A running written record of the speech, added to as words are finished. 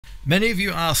Many of you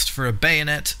asked for a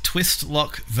bayonet twist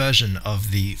lock version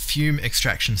of the FUME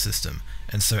extraction system,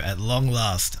 and so at long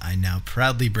last I now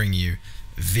proudly bring you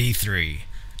V3.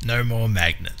 No more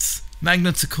magnets.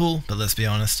 Magnets are cool, but let's be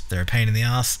honest, they're a pain in the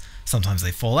ass. Sometimes they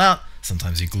fall out,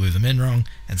 sometimes you glue them in wrong,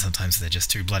 and sometimes they're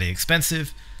just too bloody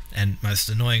expensive. And most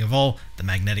annoying of all, the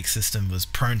magnetic system was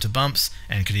prone to bumps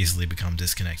and could easily become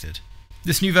disconnected.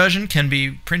 This new version can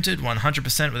be printed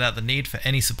 100% without the need for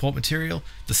any support material.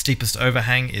 The steepest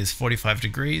overhang is 45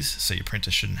 degrees, so your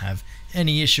printer shouldn't have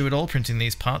any issue at all printing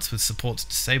these parts with supports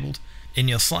disabled. In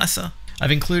your slicer, I've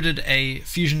included a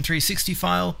Fusion 360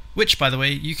 file, which, by the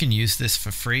way, you can use this for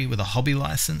free with a hobby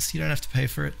license. You don't have to pay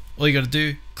for it. All you got to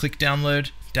do, click download,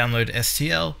 download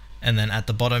STL, and then at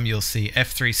the bottom you'll see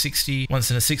F360 once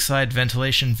in a 6-side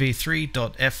ventilation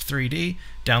v3.f3d.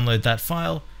 Download that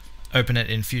file, open it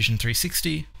in Fusion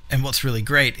 360, and what's really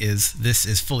great is this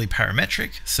is fully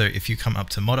parametric, so if you come up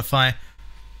to modify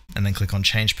and then click on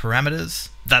change parameters,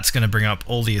 that's going to bring up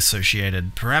all the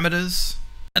associated parameters.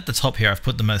 At the top here I've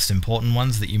put the most important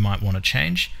ones that you might want to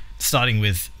change, starting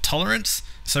with tolerance.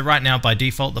 So right now by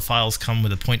default the files come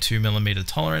with a 0.2mm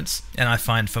tolerance, and I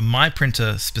find for my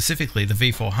printer specifically, the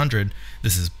V400,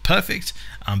 this is perfect,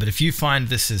 but if you find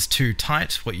this is too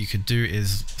tight, what you could do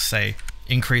is say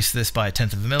increase this by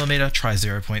 1/10 of a millimeter, try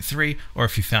 0.3, or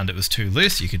if you found it was too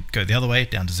loose, you could go the other way,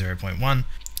 down to 0.1.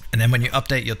 And then when you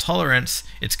update your tolerance,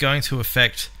 it's going to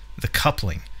affect the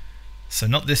coupling. So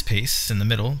not this piece in the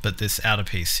middle, but this outer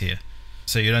piece here.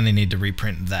 So you'd only need to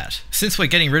reprint that. Since we're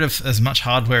getting rid of as much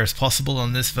hardware as possible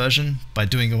on this version, by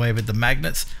doing away with the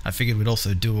magnets, I figured we'd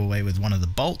also do away with one of the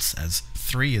bolts, as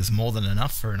 3 is more than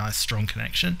enough for a nice strong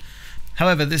connection.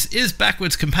 However, this is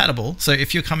backwards compatible, so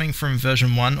if you're coming from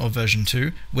version 1 or version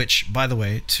 2, which, by the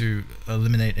way, to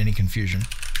eliminate any confusion,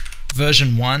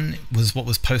 version 1 was what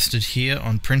was posted here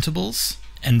on Printables,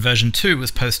 and version 2 was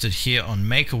posted here on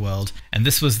MakerWorld, and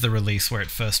this was the release where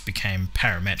it first became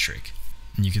parametric.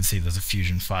 And you can see there's a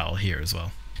Fusion file here as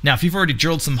well. Now, if you've already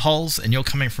drilled some holes and you're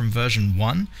coming from version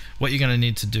 1, what you're going to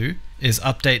need to do is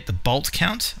update the bolt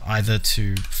count either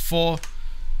to 4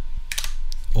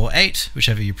 or 8,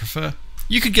 whichever you prefer.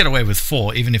 You could get away with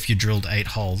 4 even if you drilled 8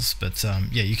 holes, but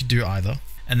yeah, you could do either.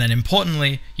 And then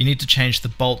importantly, you need to change the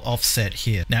bolt offset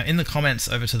here. Now in the comments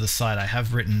over to the side, I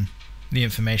have written the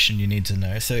information you need to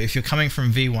know. So if you're coming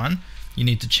from V1, you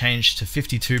need to change to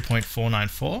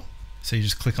 52.494. So you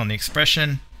just click on the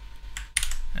expression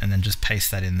and then just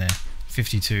paste that in there,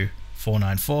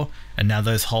 52.494. And now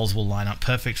those holes will line up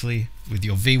perfectly with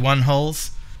your V1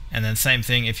 holes. And then same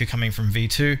thing if you're coming from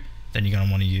V2, then you're going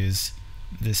to want to use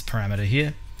this parameter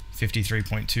here,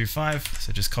 53.25.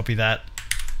 So just copy that,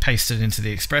 paste it into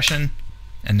the expression,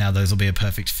 and now those will be a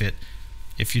perfect fit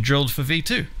if you drilled for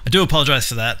V2. I do apologize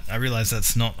for that. I realize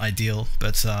that's not ideal,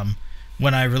 but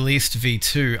when I released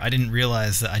V2, I didn't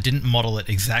realize that I didn't model it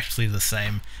exactly the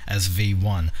same as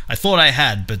V1. I thought I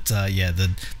had, but yeah,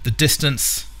 the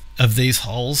distance of these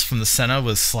holes from the center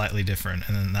was slightly different,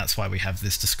 and then that's why we have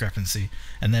this discrepancy.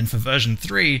 And then for version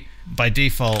 3, by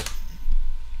default,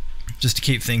 just to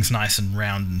keep things nice and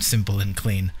round and simple and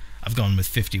clean, I've gone with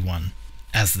 51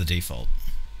 as the default.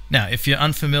 Now, if you're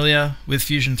unfamiliar with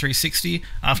Fusion 360,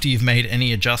 after you've made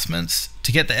any adjustments,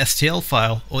 to get the STL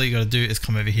file, all you got to do is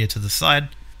come over here to the side,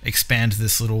 expand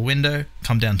this little window,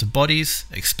 come down to bodies,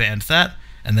 expand that,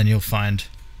 and then you'll find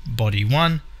body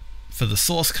 1 for the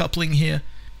source coupling here.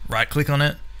 Right click on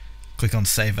it, click on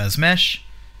save as mesh,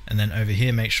 and then over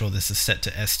here make sure this is set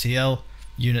to STL,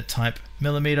 unit type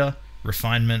millimeter,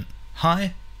 refinement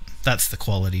high. That's the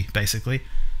quality basically.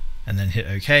 And then hit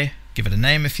OK, give it a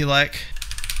name if you like,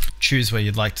 choose where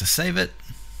you'd like to save it,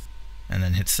 and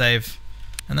then hit save,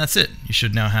 and that's it. You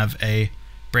should now have a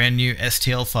brand new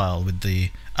STL file with the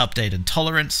updated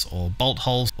tolerance or bolt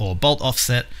holes or bolt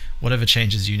offset, whatever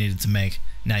changes you needed to make.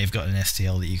 Now you've got an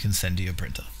STL that you can send to your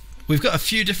printer. We've got a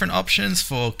few different options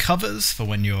for covers for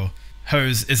when your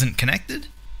hose isn't connected.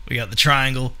 We got the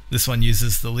triangle, this one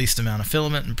uses the least amount of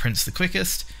filament and prints the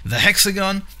quickest. The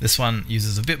hexagon, this one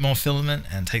uses a bit more filament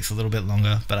and takes a little bit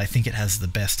longer, but I think it has the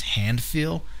best hand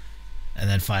feel. And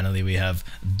then finally we have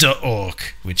the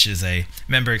Orc, which is a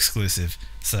member exclusive.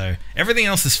 So everything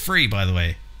else is free, by the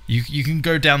way. You can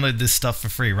go download this stuff for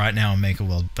free right now on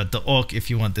MakerWorld, but the Orc, if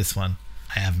you want this one,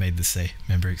 I have made this a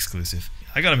member exclusive.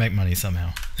 I gotta make money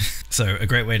somehow. So a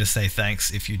great way to say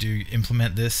thanks if you do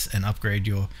implement this and upgrade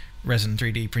your resin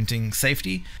 3D printing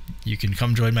safety, you can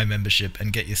come join my membership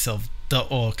and get yourself the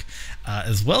Orc,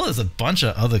 as well as a bunch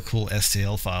of other cool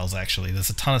STL files actually. There's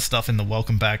a ton of stuff in the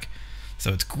welcome pack,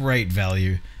 so it's great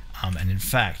value. And in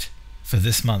fact, for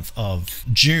this month of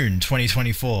June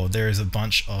 2024, there is a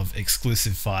bunch of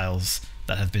exclusive files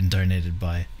that have been donated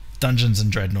by Dungeons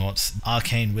and Dreadnoughts,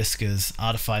 Arcane Whiskers,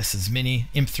 Artificers Mini,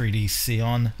 Imp 3D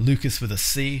Sion, Lucas with a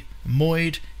C,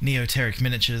 Moid, Neoteric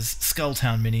Miniatures,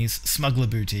 Skulltown Minis, Smuggler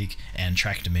Boutique, and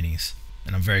Tractor Minis.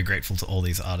 And I'm very grateful to all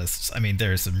these artists. I mean,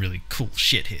 there is some really cool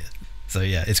shit here. So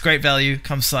yeah, it's great value.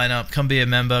 Come sign up, come be a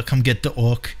member, come get the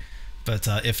orc. But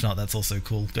if not, that's also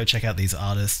cool. Go check out these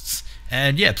artists.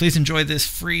 And yeah, please enjoy this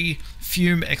free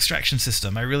fume extraction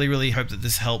system. I really, really hope that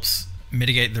this helps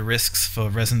mitigate the risks for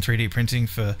resin 3D printing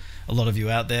for a lot of you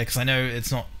out there, because I know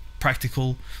it's not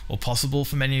practical or possible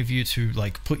for many of you to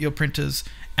like put your printers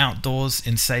outdoors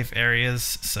in safe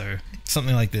areas. So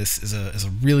something like this is a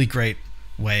really great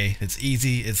way. It's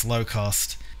easy, it's low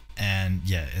cost, and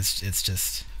yeah, it's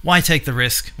just, why take the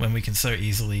risk when we can so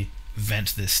easily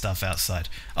vent this stuff outside?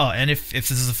 Oh, and if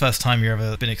this is the first time you've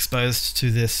ever been exposed to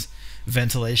this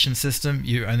ventilation system,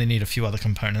 you only need a few other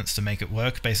components to make it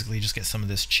work. Basically, just get some of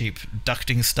this cheap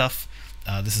ducting stuff.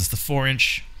 This is the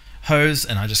 4-inch hose,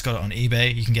 and I just got it on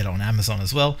eBay. You can get it on Amazon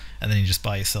as well, and then you just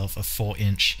buy yourself a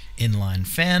 4-inch inline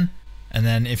fan. And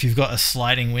then if you've got a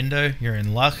sliding window, you're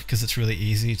in luck, because it's really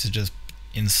easy to just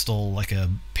install like a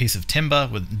piece of timber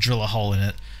with drill a hole in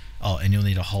it. Oh, and you'll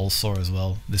need a hole saw as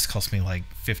well. This cost me like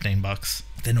 15 bucks.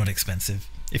 They're not expensive.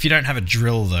 If you don't have a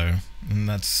drill though, then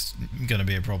that's gonna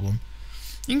be a problem.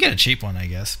 You can get a cheap one, I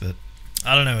guess, but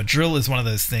I don't know. A drill is one of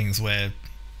those things where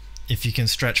if you can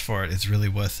stretch for it, it's really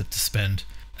worth it to spend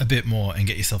a bit more and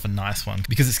get yourself a nice one,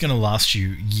 because it's going to last you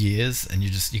years, and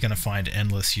you're going to find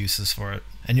endless uses for it,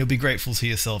 and you'll be grateful to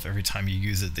yourself every time you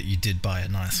use it that you did buy a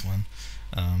nice one.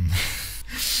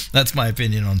 That's my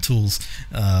opinion on tools.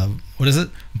 What is it?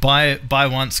 Buy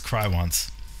once, cry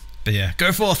once. But yeah,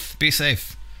 go forth, be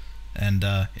safe, and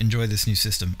enjoy this new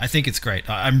system. I think it's great.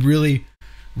 I'm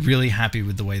really happy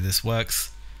with the way this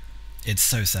works. It's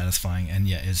so satisfying, and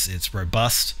yeah, it's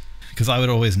robust, because I would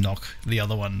always knock the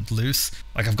other one loose.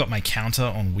 Like, I've got my counter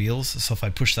on wheels, so if I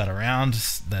push that around,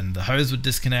 then the hose would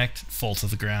disconnect, fall to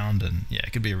the ground, and yeah,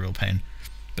 it could be a real pain.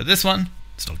 But this one,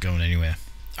 it's not going anywhere.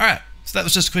 Alright, so that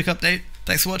was just a quick update.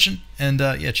 Thanks for watching, and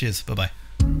yeah, cheers, bye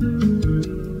bye.